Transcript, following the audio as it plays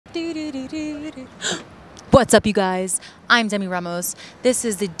What's up, you guys? I'm Demi Ramos. This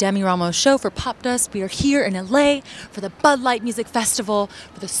is the Demi Ramos Show for Popdust. We are here in LA for the Bud Light Music Festival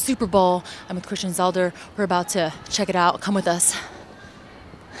for the Super Bowl. I'm with Christian Zelder. We're about to check it out. Come with us.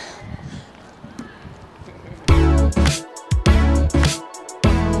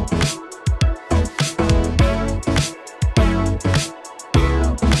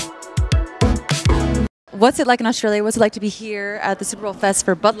 What's it like in Australia? What's it like to be here at the Super Bowl Fest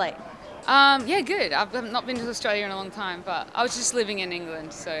for Bud Light? Yeah, good. I've not been to Australia in a long time, but I was just living in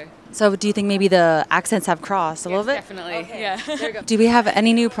England, so. So do you think maybe the accents have crossed a little bit? Definitely, okay. yeah. There you go. Do we have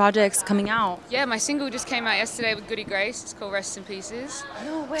any new projects coming out? Yeah, my single just came out yesterday with Goody Grace. It's called Rest in Pieces.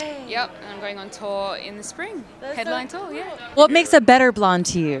 No way. Yep, and I'm going on tour in the spring. Headline tour, yeah. What makes a better blonde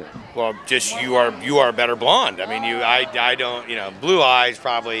to you? Well, just you are a better blonde. I mean, I don't, blue eyes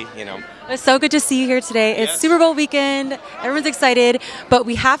probably, It's so good to see you here today. It's Super Bowl weekend. Everyone's excited, but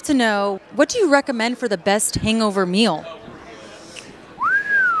we have to know, what do you recommend for the best hangover meal?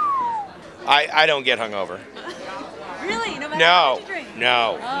 I don't get hungover. Really? No matter how much you drink?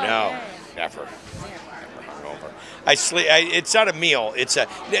 No, okay. never hungover. I sleep. It's not a meal. It's a.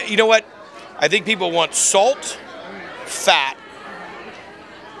 You know what? I think people want salt, fat.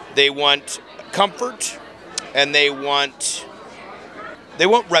 They want comfort, and they want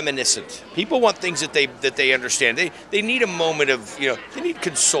reminiscent. People want things that they understand. They need a moment of they need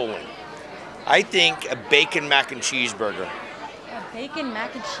consoling. I think a bacon mac and cheese burger. A bacon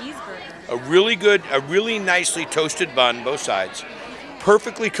mac and cheese burger. A really nicely toasted bun, both sides,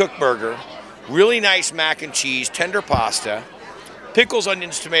 perfectly cooked burger, really nice mac and cheese, tender pasta, pickles,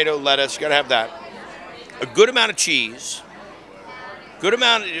 onions, tomato, lettuce, you gotta have that. A good amount of cheese, good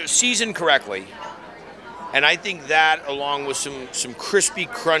amount seasoned correctly, and I think that along with some crispy,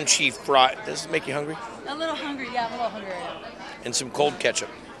 crunchy fry. Does it make you hungry? A little hungry, yeah, I'm a little hungry right now. And some cold ketchup.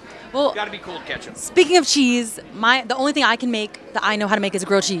 Well, gotta be cold ketchup. Speaking of cheese, the only thing I can make that I know how to make is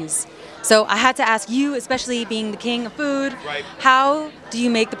grilled cheese. So I had to ask you, especially being the king of food, right. How do you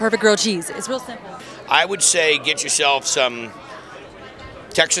make the perfect grilled cheese? It's real simple. I would say get yourself some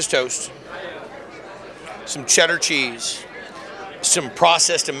Texas toast, some cheddar cheese, some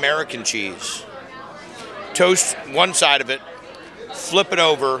processed American cheese. Toast one side of it, flip it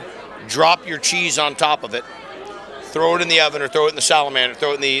over, drop your cheese on top of it, throw it in the oven or throw it in the salamander,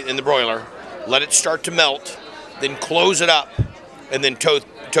 throw it in the broiler, let it start to melt, then close it up, and then toast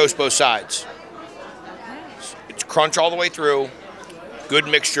both sides. It's crunch all the way through, good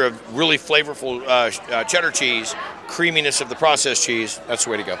mixture of really flavorful cheddar cheese, creaminess of the processed cheese. That's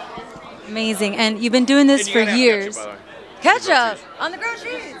the way to go. Amazing. And you've been doing this for years. Ketchup on the grilled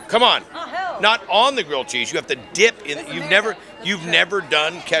cheese. Come on. Oh, hell. Not on the grilled cheese. You have to dip in. You've never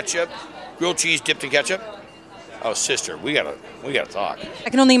done ketchup, grilled cheese dipped in ketchup? Oh, sister, we gotta talk. I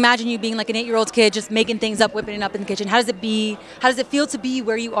can only imagine you being like an 8-year-old kid, just making things up, whipping it up in the kitchen. How does it feel to be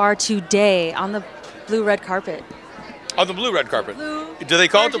where you are today on the blue red carpet? On the blue red carpet. Do they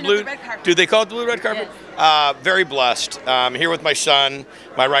call it the blue? Do they call it the blue red carpet? Yes. Very blessed. I'm here with my son,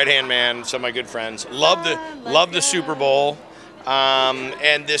 my right hand man, some of my good friends. Love the Super Bowl,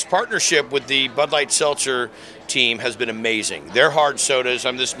 and this partnership with the Bud Light Seltzer team has been amazing. Their hard sodas.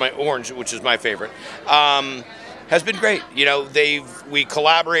 This is my orange, which is my favorite. Has been great. We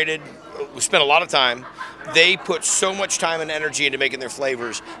collaborated. We spent a lot of time. They put so much time and energy into making their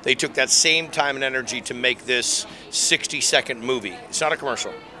flavors. They took that same time and energy to make this 60-second movie. It's not a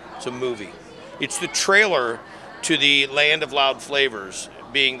commercial. It's a movie. It's the trailer to the Land of Loud Flavors,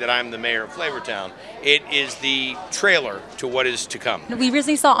 being that I'm the mayor of Flavortown. It is the trailer to what is to come. We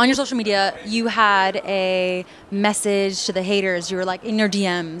recently saw on your social media you had a message to the haters. You were like in your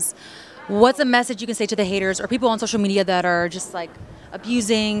DMs. What's a message you can say to the haters or people on social media that are just like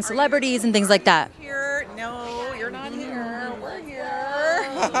abusing celebrities and things like that? Here, no, you're not here. We're here.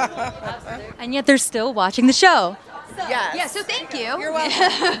 And yet they're still watching the show. Yes. Yeah, so thank you. You're welcome.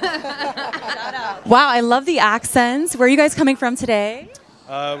 Shout out. Wow, I love the accents. Where are you guys coming from today?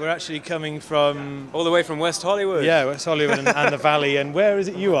 We're actually coming from... All the way from West Hollywood? Yeah, West Hollywood and the Valley. And where is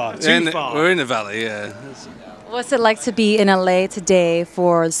it you are? Too far. We're in the Valley, yeah. What's it like to be in LA today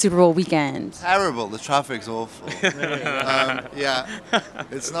for the Super Bowl weekend? Terrible. The traffic's awful. Yeah,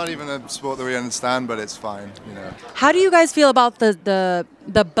 it's not even a sport that we understand, but it's fine. How do you guys feel about the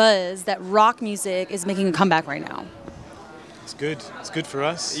buzz that rock music is making a comeback right now? It's good. It's good for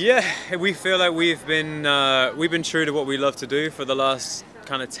us. Yeah, we feel like we've been true to what we love to do for the last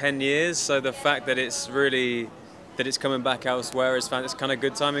kind of 10 years. So the fact that it's coming back elsewhere is kind of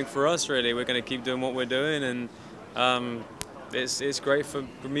good timing for us. Really, we're going to keep doing what we're doing, and it's great for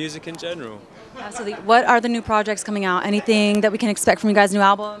music in general. Absolutely. What are the new projects coming out? Anything that we can expect from you guys' new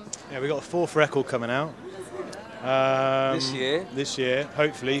album? Yeah, we got a 4th record coming out. This year? This year,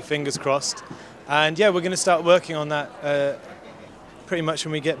 hopefully, fingers crossed. And yeah, we're going to start working on that pretty much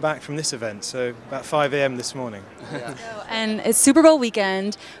when we get back from this event, so about 5 a.m. this morning. And it's Super Bowl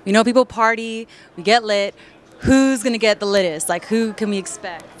weekend. We know people party, we get lit. Who's going to get the littest? Like, who can we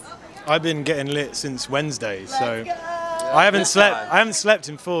expect? I've been getting lit since Wednesday, so I haven't slept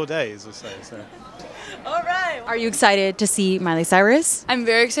in 4 days or so. All right. Are you excited to see Miley Cyrus? I'm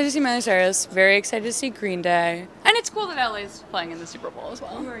very excited to see Miley Cyrus. Very excited to see Green Day. And it's cool that LA's playing in the Super Bowl as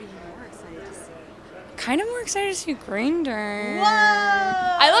well. Who are you more excited to see? Kind of more excited to see Green Day. Whoa!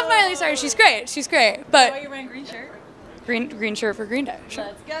 I love Miley Cyrus. She's great. She's great. But Why are you wearing a green shirt? green shirt for Green Day. Sure.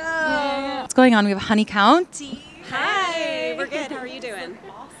 Let's go. Yeah. What's going on? We have Honey County. Hi, we're good. How are you doing?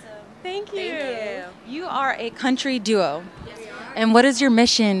 Thank you. You are a country duo. And what is your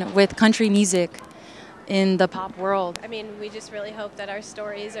mission with country music in the pop world? I mean, we just really hope that our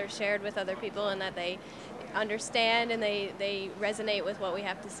stories are shared with other people and that they understand and they resonate with what we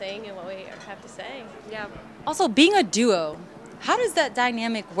have to sing and what we have to say. Yeah. Also, being a duo, how does that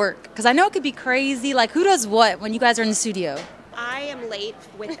dynamic work? Because I know it could be crazy. Like, who does what when you guys are in the studio? I am late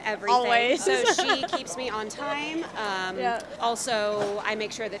with everything, Always. so she keeps me on time. Yeah. Also, I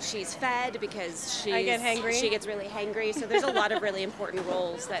make sure that she's fed because I get hangry. she gets really hangry. So there's a lot of really important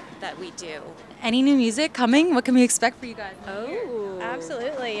roles that we do. Any new music coming? What can we expect for you guys? Oh,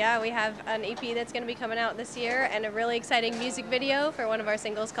 Absolutely, yeah. We have an EP that's going to be coming out this year and a really exciting music video for one of our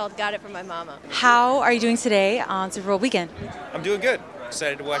singles called Got It From My Mama. How are you doing today on Super Bowl weekend? I'm doing good.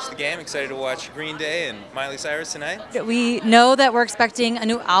 Excited to watch the game, excited to watch Green Day and Miley Cyrus tonight. We know that we're expecting a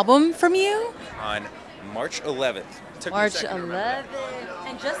new album from you. On March 11th. Took me a March second to remember. 11th.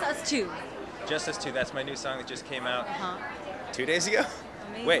 And Just Us Two. Just Us Two, that's my new song that just came out Uh-huh. 2 days ago?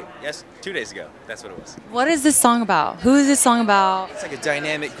 Amazing. Wait, yes, 2 days ago. That's what it was. What is this song about? Who is this song about? It's like a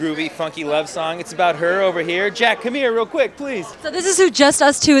dynamic, groovy, funky love song. It's about her over here. Jack, come here real quick, please. So this is who Just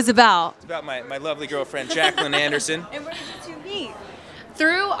Us Two is about. It's about my lovely girlfriend, Jacqueline Anderson. And where did you two meet?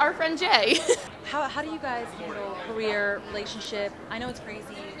 Through our friend Jay. How do you guys handle career, relationship? I know it's crazy.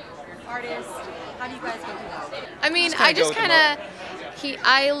 You're an artist. How do you guys go through that? I mean, Just I kinda just go with kind of,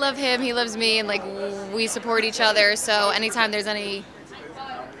 I love him, he loves me, and like we support each other. So anytime there's any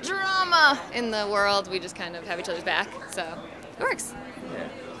drama in the world, we just kind of have each other's back. So it works.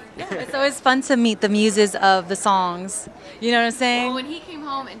 It's always fun to meet the muses of the songs. You know what I'm saying? Well, when he came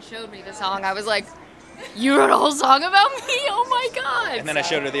home and showed me the song, I was like, you wrote a whole song about me? Oh my God. And then I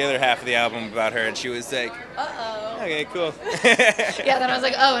showed her the other half of the album about her, and she was like, Uh-oh. okay, cool. Yeah, then I was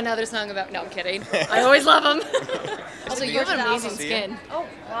like, oh, another song about, no, I'm kidding. I always love him. Also, you have an amazing See skin. Oh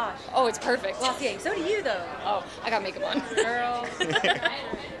gosh. Oh, it's perfect. Glossier. So do you though. Oh, I got makeup on. Girl.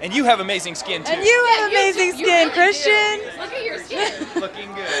 And you have amazing skin, too. And you have amazing You skin, really Christian. do. Look at your skin.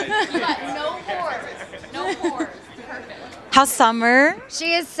 Looking good. You got no pores. No pores. Perfect. How's Summer?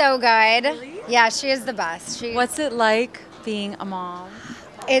 She is so good. Yeah, she is the best. What's it like being a mom?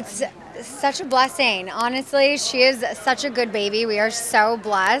 It's such a blessing. Honestly, she is such a good baby. We are so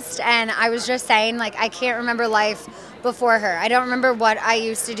blessed. And I was just saying, like, I can't remember life before her. I don't remember what I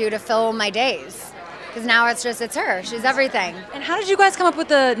used to do to fill my days. Because now it's her. She's everything. And how did you guys come up with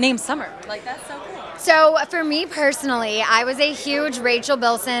the name Summer? Like, that's so cool. So for me personally, I was a huge Rachel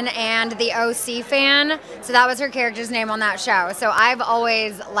Bilson and the OC fan. So that was her character's name on that show. So I've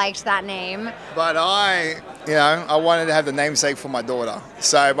always liked that name. But I wanted to have the namesake for my daughter.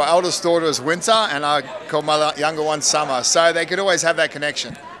 So my oldest daughter is Winter, and I called my younger one Summer. So they could always have that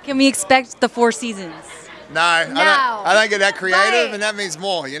connection. Can we expect the 4 seasons? No, I don't get that creative, and that means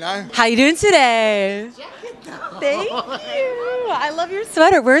more, you know? How you doing today? Thank you. I love your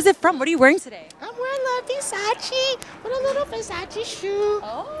sweater. Where is it from? What are you wearing today? I'm wearing a Versace with a little Versace shoe.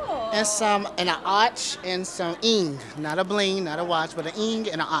 Oh. And an arch and some ing. Not a bling, not a watch, but an ing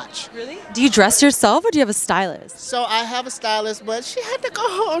and an arch. Really? Do you dress yourself or do you have a stylist? So I have a stylist, but she had to go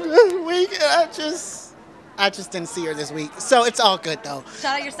home this week, and I just didn't see her this week. So it's all good though.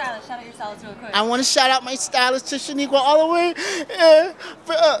 Shout out your stylist. Shout out your stylist real quick. I want to shout out my stylist to Shaniqua all the way,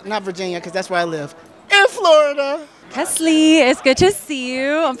 not Virginia, because that's where I live, in Florida. Kesley, it's good to see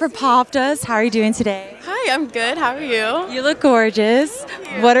you. I'm from Popdust. How are you doing today? Hi, I'm good. How are you? You look gorgeous.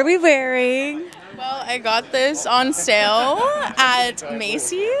 What are we wearing? Well, I got this on sale at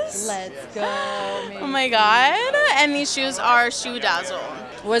Macy's. Let's go. Oh my God. And these shoes are Shoe Dazzle.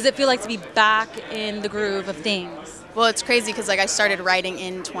 What does it feel like to be back in the groove of things? Well, it's crazy because like I started writing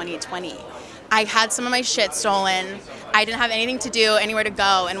in 2020. I had some of my shit stolen. I didn't have anything to do, anywhere to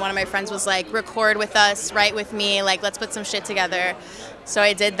go, and one of my friends was like, record with us, write with me, like, let's put some shit together. So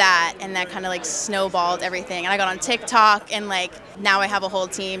I did that, and that kind of like snowballed everything. And I got on TikTok, and like now I have a whole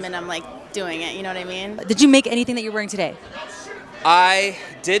team, and I'm like doing it, you know what I mean? Did you make anything that you're wearing today? I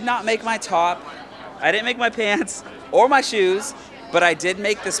did not make my top. I didn't make my pants or my shoes, but I did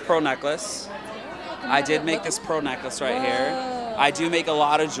make this pearl necklace. I did make this pearl necklace right here. I do make a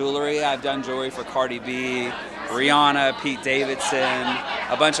lot of jewelry. I've done jewelry for Cardi B, Rihanna, Pete Davidson.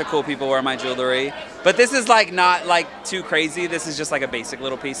 A bunch of cool people wear my jewelry. But this is like not like too crazy. This is just like a basic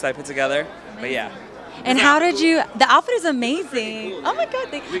little piece that I put together. But yeah. And how did you, the outfit is amazing. Oh my God.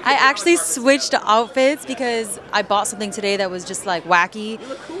 I actually switched outfits because I bought something today that was just like wacky.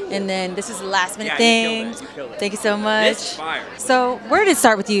 And then this is the last minute thing. You killed it. Thank you so much. This is fire. So where did it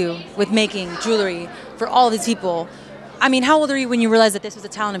start with you with making jewelry for all these people? I mean, how old were you when you realized that this was a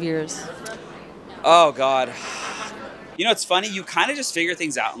talent of yours? Oh God. You know, it's funny. You kind of just figure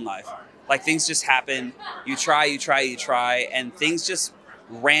things out in life. Like things just happen. You try, and things just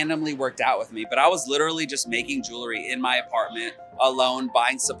randomly worked out with me. But I was literally just making jewelry in my apartment alone,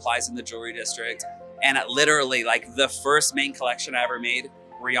 buying supplies in the jewelry district. And literally like the first main collection I ever made,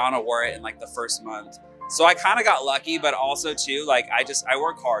 Rihanna wore it in like the first month. So I kind of got lucky, but also too, like I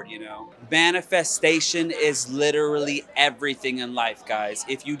work hard, you know. Manifestation is literally everything in life, guys.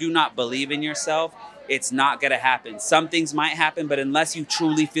 If you do not believe in yourself, it's not gonna happen. Some things might happen, but unless you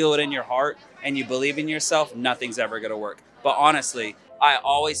truly feel it in your heart and you believe in yourself, nothing's ever gonna work. But honestly, I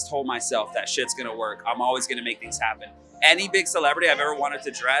always told myself that shit's gonna work. I'm always gonna make things happen. Any big celebrity I've ever wanted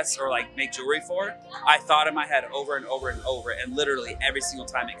to dress or like make jewelry for, I thought in my head over and over and over, and literally every single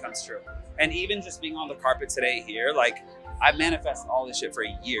time it comes true. And even just being on the carpet today here, like I've manifested all this shit for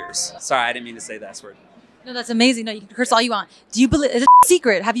years. Sorry, I didn't mean to say that word. No, that's amazing. No, you can curse all you want. Do you believe, it's a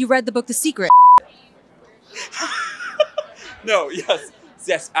secret. Have you read the book, The Secret? No,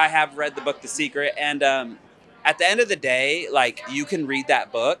 yes, I have read the book, The Secret. And at the end of the day, like you can read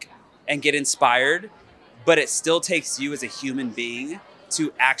that book and get inspired, but it still takes you as a human being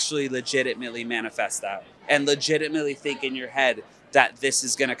to actually legitimately manifest that and legitimately think in your head that this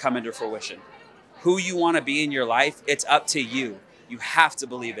is gonna come into fruition. Who you wanna be in your life, it's up to you. You have to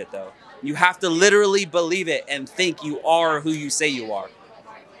believe it though. You have to literally believe it and think you are who you say you are.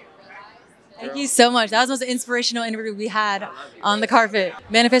 Thank you so much. That was the most inspirational interview we had on the carpet.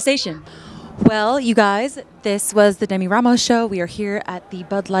 Manifestation. Well, you guys, this was the Demi Ramos Show. We are here at the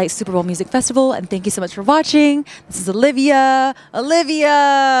Bud Light Super Bowl Music Festival, and thank you so much for watching. This is Olivia.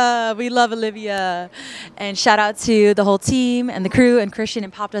 Olivia! We love Olivia. And shout out to the whole team and the crew and Christian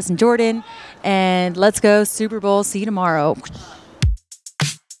and Popdust and Jordan. And let's go Super Bowl. See you tomorrow.